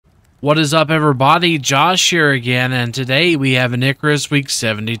What is up, everybody? Josh here again, and today we have an Icarus Week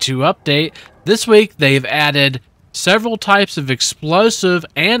 72 update. This week they've added several types of explosive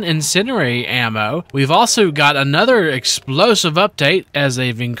and incendiary ammo. We've also got another explosive update as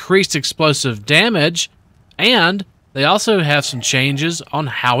they've increased explosive damage, and they also have some changes on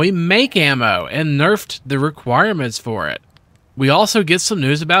how we make ammo and nerfed the requirements for it. We also get some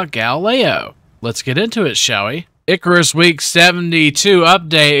news about Galileo. Let's get into it, shall we? Icarus Week 72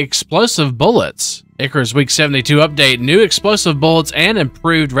 update, explosive bullets. Icarus Week 72 update, new explosive bullets and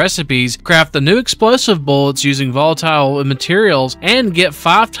improved recipes. Craft the new explosive bullets using volatile materials and get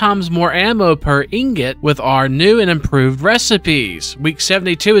 5 times more ammo per ingot with our new and improved recipes. Week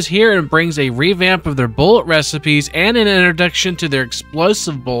 72 is here and brings a revamp of their bullet recipes and an introduction to their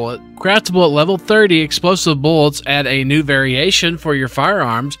explosive bullet. Craftable at level 30, explosive bullets add a new variation for your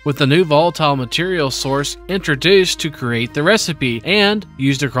firearms with the new volatile material source introduced to create the recipe and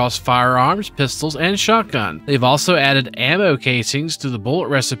used across firearms, pistols, and shotgun. They've also added ammo casings to the bullet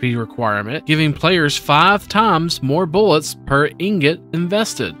recipe requirement, giving players 5 times more bullets per ingot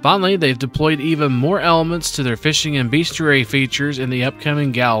invested. Finally, they've deployed even more elements to their fishing and bestiary features in the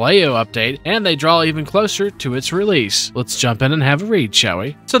upcoming Galileo update, and they draw even closer to its release. Let's jump in and have a read, shall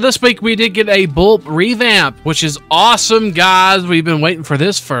we? So this week we did get a bullet revamp, which is awesome, guys. We've been waiting for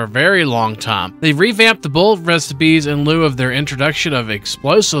this for a very long time. They've revamped the bullet recipes in lieu of their introduction of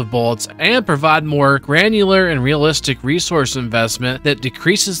explosive bullets and provide more granular and realistic resource investment that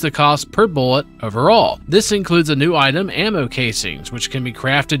decreases the cost per bullet overall. This includes a new item, ammo casings, which can be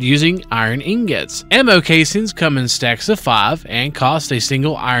crafted using iron ingots. Ammo casings come in stacks of 5 and cost a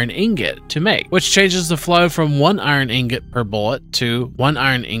single iron ingot to make, which changes the flow from 1 iron ingot per bullet to 1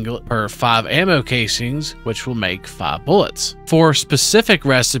 iron ingot per 5 ammo casings, which will make 5 bullets. For specific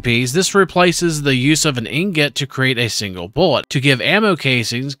recipes, this replaces the use of an ingot to create a single bullet, to give ammo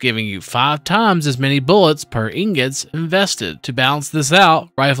casings, giving you 5 times as many bullets per ingots invested. To balance this out,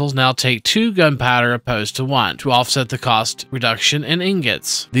 rifles now take 2 gunpowder opposed to 1 to offset the cost reduction in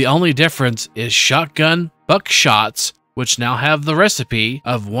ingots. The only difference is shotgun buckshots, which now have the recipe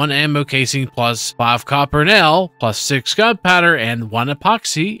of 1 ammo casing plus 5 copper nail plus 6 gunpowder and 1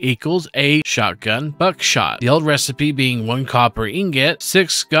 epoxy equals a shotgun buckshot. The old recipe being 1 copper ingot,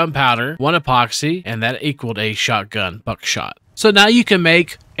 6 gunpowder, 1 epoxy, and that equaled a shotgun buckshot. So now you can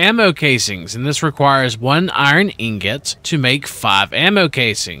make ammo casings, and this requires 1 iron ingot to make 5 ammo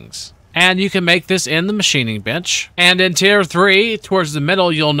casings. And you can make this in the machining bench. And in tier 3, towards the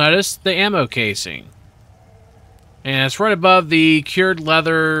middle, you'll notice the ammo casing. And it's right above the cured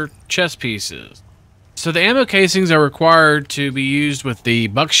leather chest pieces. So the ammo casings are required to be used with the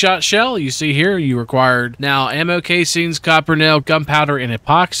buckshot shell. You see here, you required now ammo casings, copper nail, gunpowder, and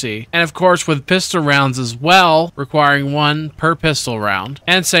epoxy. And of course with pistol rounds as well, requiring 1 per pistol round.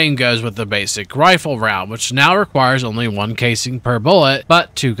 And same goes with the basic rifle round, which now requires only 1 casing per bullet,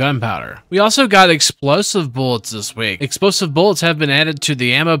 but 2 gunpowder. We also got explosive bullets this week. Explosive bullets have been added to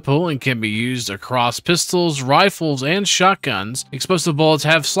the ammo pool and can be used across pistols, rifles, and shotguns. Explosive bullets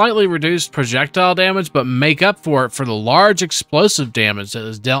have slightly reduced projectile damage, but make up for it for the large explosive damage that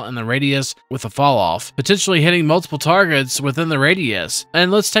is dealt in the radius with a fall off, potentially hitting multiple targets within the radius.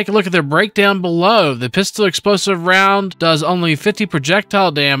 And let's take a look at their breakdown below. The pistol explosive round does only 50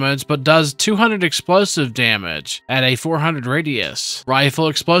 projectile damage, but does 200 explosive damage at a 400 radius. Rifle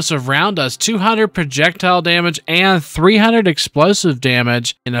explosive round does 200 projectile damage and 300 explosive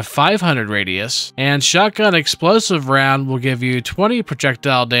damage in a 500 radius. And shotgun explosive round will give you 20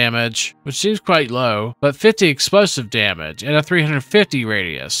 projectile damage, which seems quite low, but 50 explosive damage at a 350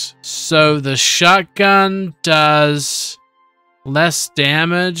 radius. So the shotgun does less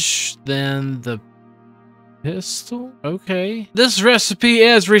damage than the pistol? Okay. This recipe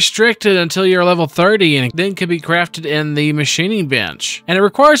is restricted until you're level 30 and then can be crafted in the machining bench. And it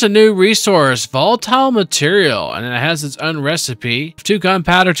requires a new resource, volatile material, and it has its own recipe: 2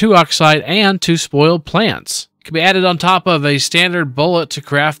 gunpowder, 2 oxide, and 2 spoiled plants. It can be added on top of a standard bullet to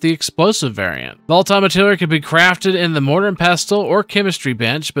craft the explosive variant. Volatile material can be crafted in the mortar and pestle or chemistry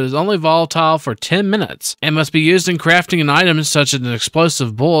bench, but is only volatile for 10 minutes and must be used in crafting an item such as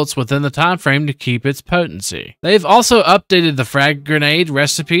explosive bullets within the time frame to keep its potency. They've also updated the frag grenade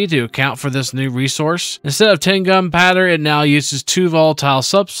recipe to account for this new resource. Instead of 10 gunpowder, it now uses 2 volatile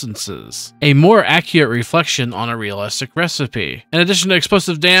substances, a more accurate reflection on a realistic recipe. In addition to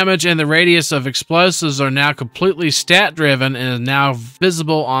explosive damage, and the radius of explosives are now completely stat driven and is now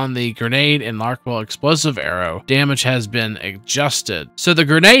visible on the grenade and Larkwell explosive arrow. Damage has been adjusted. So the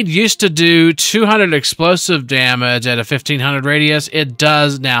grenade used to do 200 explosive damage at a 1500 radius. It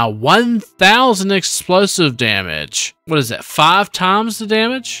does now 1000 explosive damage what is it, 5 times the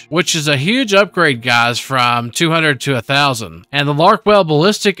damage, which is a huge upgrade, guys, from 200 to 1,000. And the Larkwell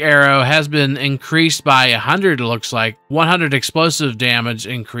ballistic arrow has been increased by 100, it looks like. 100 explosive damage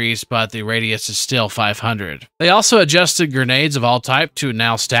increase, but the radius is still 500. They also adjusted grenades of all type to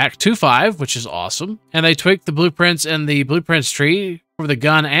now stack to 5, which is awesome. And they tweaked the blueprints in the blueprints tree for the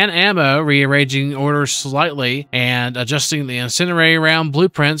gun and ammo, rearranging orders slightly and adjusting the incendiary round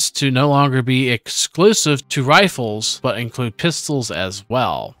blueprints to no longer be exclusive to rifles, but include pistols as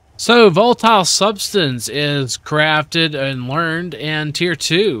well. So, Volatile Substance is crafted and learned in Tier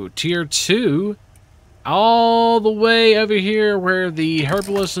 2. Tier 2, all the way over here where the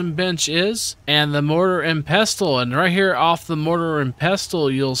Herbalism bench is, and the Mortar and Pestle. And right here off the Mortar and Pestle,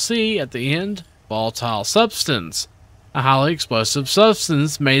 you'll see at the end, Volatile Substance, a highly explosive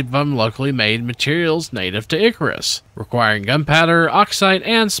substance made from locally made materials native to Icarus, requiring gunpowder, oxide,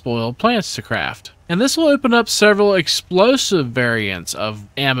 and spoiled plants to craft. And this will open up several explosive variants of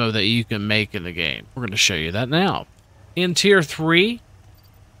ammo that you can make in the game. We're going to show you that now. In Tier 3,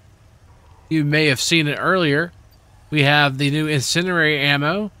 you may have seen it earlier, we have the new incendiary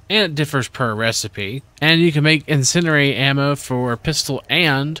ammo, and it differs per recipe. And you can make incendiary ammo for pistol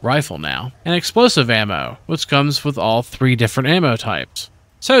and rifle now. And explosive ammo, which comes with all 3 different ammo types.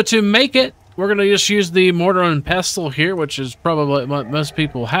 So to make it, we're going to just use the mortar and pestle here, which is probably what most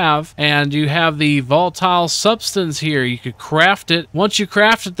people have. And you have the volatile substance here. You could craft it. Once you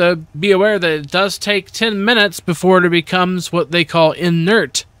craft it, though, be aware that it does take 10 minutes before it becomes what they call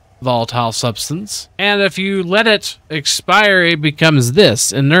inert volatile substance. And if you let it expire, it becomes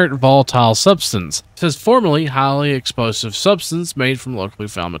this, inert volatile substance. It says formerly highly explosive substance made from locally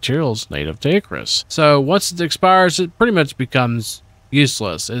found materials native to Icarus. So once it expires, it pretty much becomes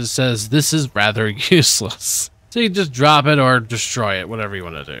useless. It says this is rather useless. So you just drop it or destroy it, whatever you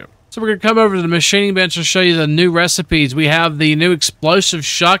want to do. So we're going to come over to the machining bench and show you the new recipes. We have the new explosive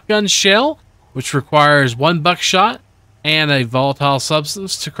shotgun shell, which requires 1 buckshot and a volatile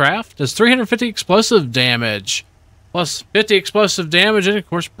substance to craft. Does 350 explosive damage, plus 50 explosive damage, and of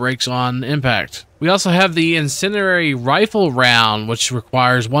course breaks on impact. We also have the incendiary rifle round, which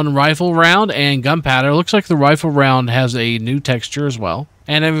requires 1 rifle round and gunpowder. Looks like the rifle round has a new texture as well.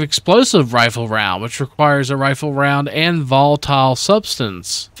 And an explosive rifle round, which requires a rifle round and volatile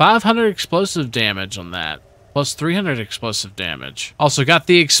substance. 500 explosive damage on that, plus 300 explosive damage. Also got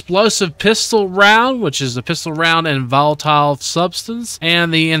the explosive pistol round, which is a pistol round and volatile substance,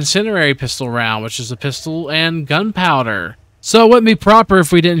 and the incendiary pistol round, which is a pistol and gunpowder. So it wouldn't be proper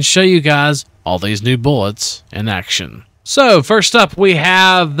if we didn't show you guys all these new bullets in action. So first up, we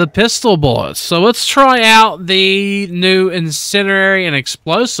have the pistol bullets. So let's try out the new incendiary and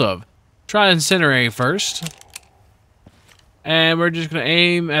explosive. Try incendiary first. And we're just going to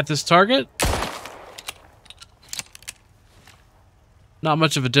aim at this target. Not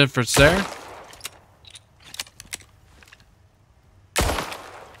much of a difference there.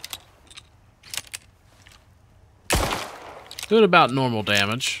 Doing about normal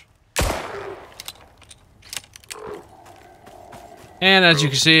damage. And as you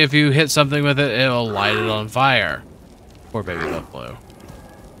can see, if you hit something with it, it'll light it on fire. Poor baby buffalo.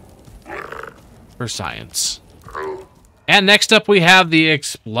 For science. And next up, we have the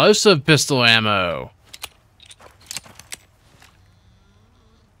explosive pistol ammo.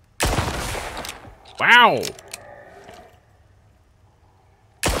 Wow!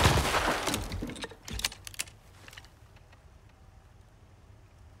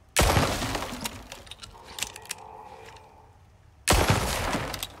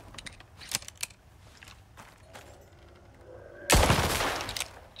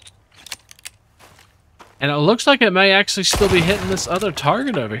 And it looks like it may actually still be hitting this other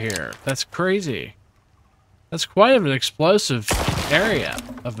target over here. That's crazy. That's quite an explosive area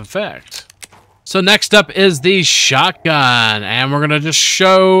of effect. So next up is the shotgun, and we're going to just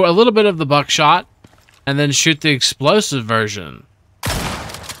show a little bit of the buckshot and then shoot the explosive version.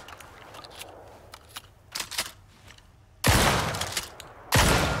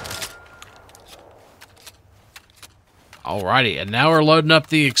 Alrighty, and now we're loading up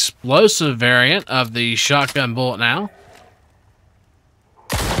the explosive variant of the shotgun bullet now.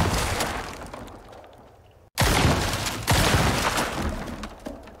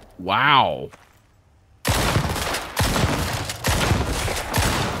 Wow.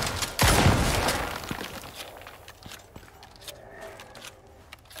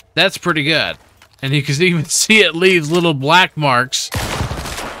 That's pretty good. And you can even see it leaves little black marks.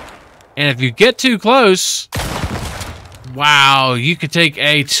 And if you get too close, wow, you could take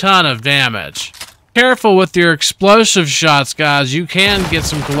a ton of damage. Careful with your explosive shots, guys. You can get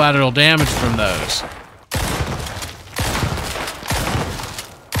some collateral damage from those.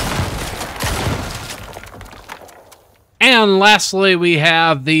 And lastly, we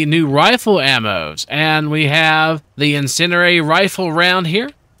have the new rifle ammos, and we have the incendiary rifle round here.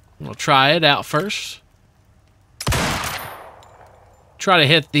 We'll try it out first. Try to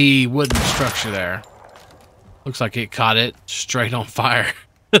hit the wooden structure there. Looks like it caught it straight on fire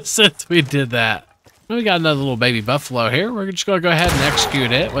since we did that. We got another little baby buffalo here. We're just going to go ahead and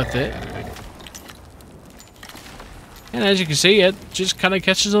execute it with it. And as you can see, it just kind of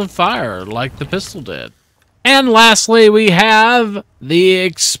catches on fire like the pistol did. And lastly, we have the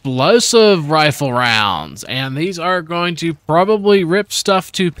explosive rifle rounds. And these are going to probably rip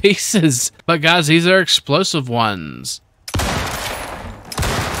stuff to pieces. But guys, these are explosive ones.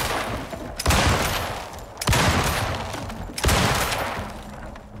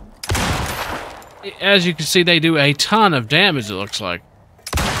 As you can see, they do a ton of damage, it looks like.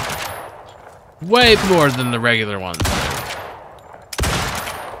 Way more than the regular ones.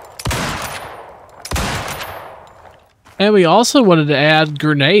 And we also wanted to add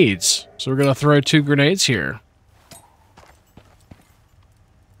grenades. So we're going to throw 2 grenades here.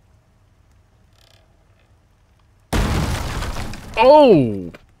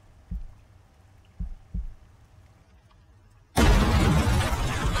 Oh!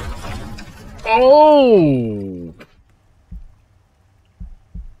 Oh!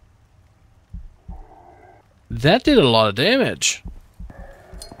 That did a lot of damage.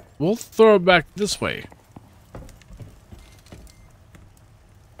 We'll throw it back this way.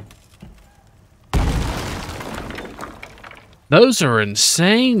 Those are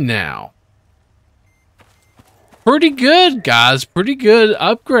insane now. Pretty good, guys. Pretty good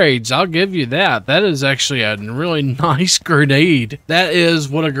upgrades. I'll give you that. That is actually a really nice grenade. That is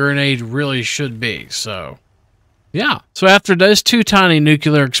what a grenade really should be. So, yeah. So after those 2 tiny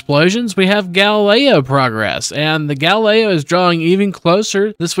nuclear explosions, we have Galileo Progress. And the Galileo is drawing even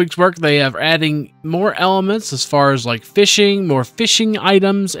closer. This week's work, they are adding more elements as far as like fishing, more fishing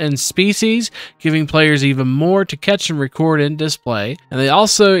items and species, giving players even more to catch and record and display. And they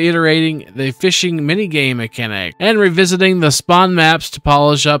also iterating the fishing minigame mechanic and revisiting the spawn maps to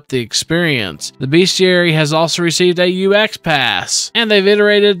polish up the experience. The bestiary has also received a UX pass, and they've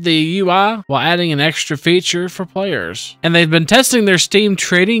iterated the UI while adding an extra feature for players. And they've been testing their Steam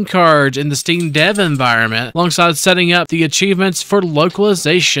trading cards in the Steam dev environment alongside setting up the achievements for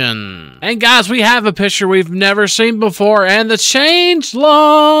localization. And guys, we have a picture we've never seen before, and the change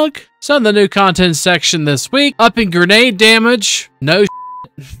log. So in the new content section this week, upping grenade damage, no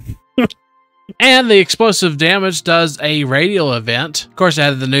and the explosive damage does a radial event. Of course, I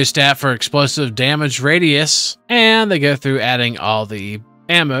added the new stat for explosive damage radius, and they go through adding all the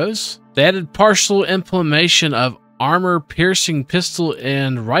ammos. They added partial implementation of armor-piercing pistol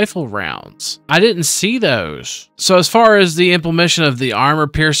and rifle rounds. I didn't see those. So as far as the implementation of the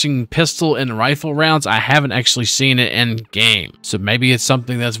armor-piercing pistol and rifle rounds, I haven't actually seen it in game. So maybe it's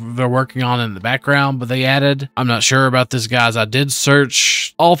something that they're working on in the background, but they added. I'm not sure about this, guys. I did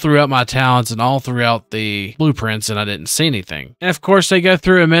search all throughout my talents and all throughout the blueprints, and I didn't see anything. And of course, they go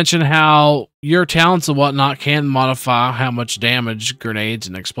through and mention how your talents and whatnot can modify how much damage grenades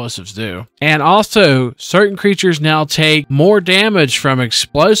and explosives do. And also, certain creatures now take more damage from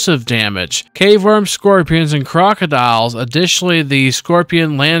explosive damage. Cave worms, scorpions, and crocodiles. Additionally, the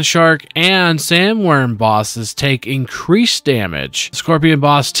scorpion, land shark, and sandworm bosses take increased damage. The scorpion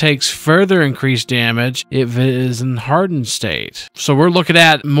boss takes further increased damage if it is in hardened state. So we're looking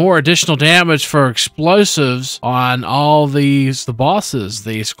at more additional damage for explosives on all the bosses,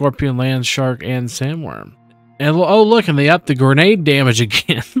 the scorpion, land shark, and sandworm. And oh look, and they upped the grenade damage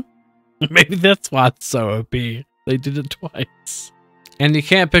again. Maybe that's why it's so OP. They did it twice. And you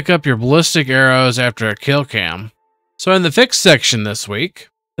can't pick up your ballistic arrows after a kill cam. So in the fix section this week,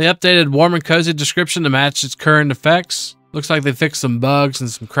 they updated warm and cozy description to match its current effects. Looks like they fixed some bugs and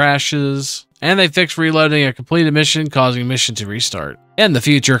some crashes. And they fixed reloading a completed mission, causing mission to restart. In the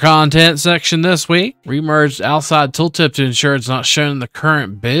future content section this week, remerged outside tooltip to ensure it's not shown in the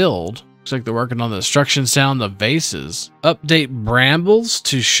current build. Looks like they're working on the destruction sound of vases. Update brambles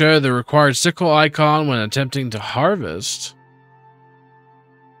to show the required sickle icon when attempting to harvest.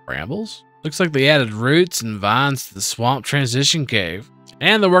 Brambles? Looks like they added roots and vines to the swamp transition cave.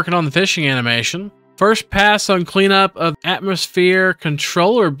 And they're working on the fishing animation. First pass on cleanup of atmosphere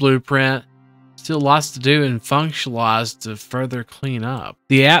controller blueprint. Still lots to do and functionalize to further clean up.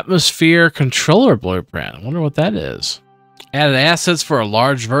 The atmosphere controller blueprint. I wonder what that is. Added assets for a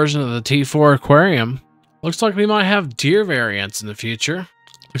large version of the T4 aquarium. Looks like we might have deer variants in the future.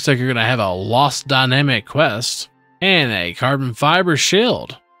 Looks like you're going to have a lost dynamic quest. And a carbon fiber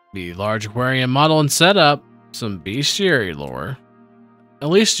shield. The large aquarium model and setup. Some bestiary lore. At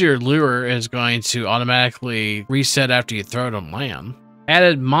least your lure is going to automatically reset after you throw it on land.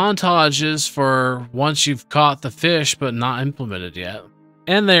 Added montages for once you've caught the fish but not implemented yet.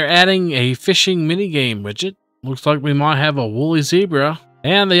 And they're adding a fishing minigame widget. Looks like we might have a woolly zebra.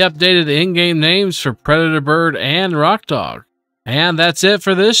 And they updated the in-game names for Predator Bird and Rock Dog. And that's it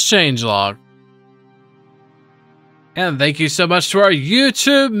for this changelog. And thank you so much to our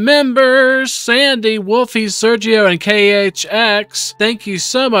YouTube members, Sandy, Wolfie, Sergio, and KHX. Thank you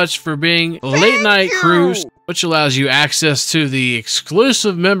so much for being Late Night Cruise, which allows you access to the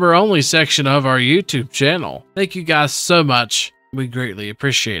exclusive member-only section of our YouTube channel. Thank you guys so much. We greatly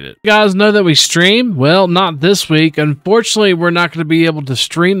appreciate it. You guys know that we stream? Well, not this week. Unfortunately, we're not going to be able to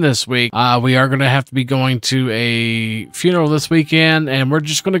stream this week. We are going to have to be going to a funeral this weekend, and we're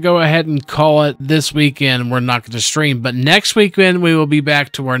just going to go ahead and call it this weekend. We're not going to stream, but next weekend we will be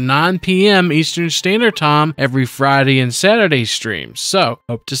back to our 9 p.m. Eastern Standard Time every Friday and Saturday streams. So,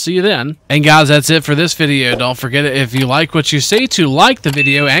 hope to see you then. And guys, that's it for this video. Don't forget, if you like what you see, to like the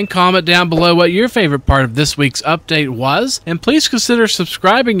video and comment down below what your favorite part of this week's update was. And please consider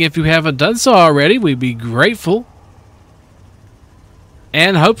subscribing if you haven't done so already. We'd be grateful.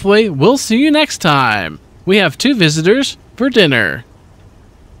 And hopefully we'll see you next time. We have 2 visitors for dinner.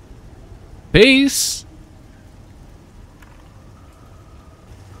 Peace.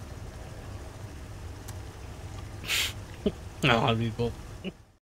 A lot of people.